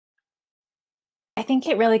I think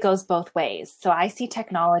it really goes both ways. So I see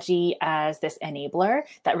technology as this enabler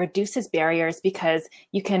that reduces barriers because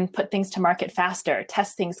you can put things to market faster,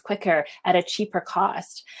 test things quicker at a cheaper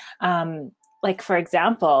cost. Like for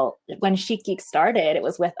example, when SheetGeek started, it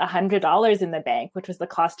was with $100 in the bank, which was the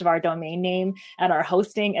cost of our domain name and our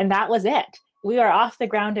hosting, and that was it. We are off the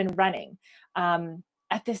ground and running.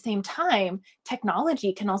 At the same time,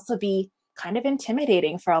 technology can also be kind of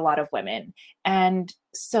intimidating for a lot of women. And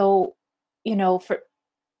so,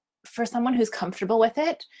 for someone who's comfortable with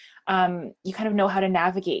it, you kind of know how to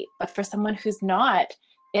navigate. But for someone who's not,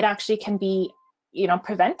 it actually can be,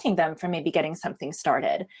 preventing them from maybe getting something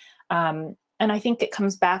started. And I think it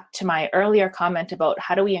comes back to my earlier comment about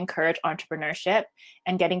how do we encourage entrepreneurship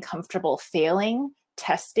and getting comfortable failing,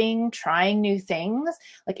 testing, trying new things.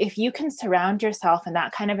 Like if you can surround yourself in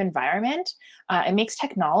that kind of environment, it makes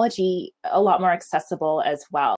technology a lot more accessible as well.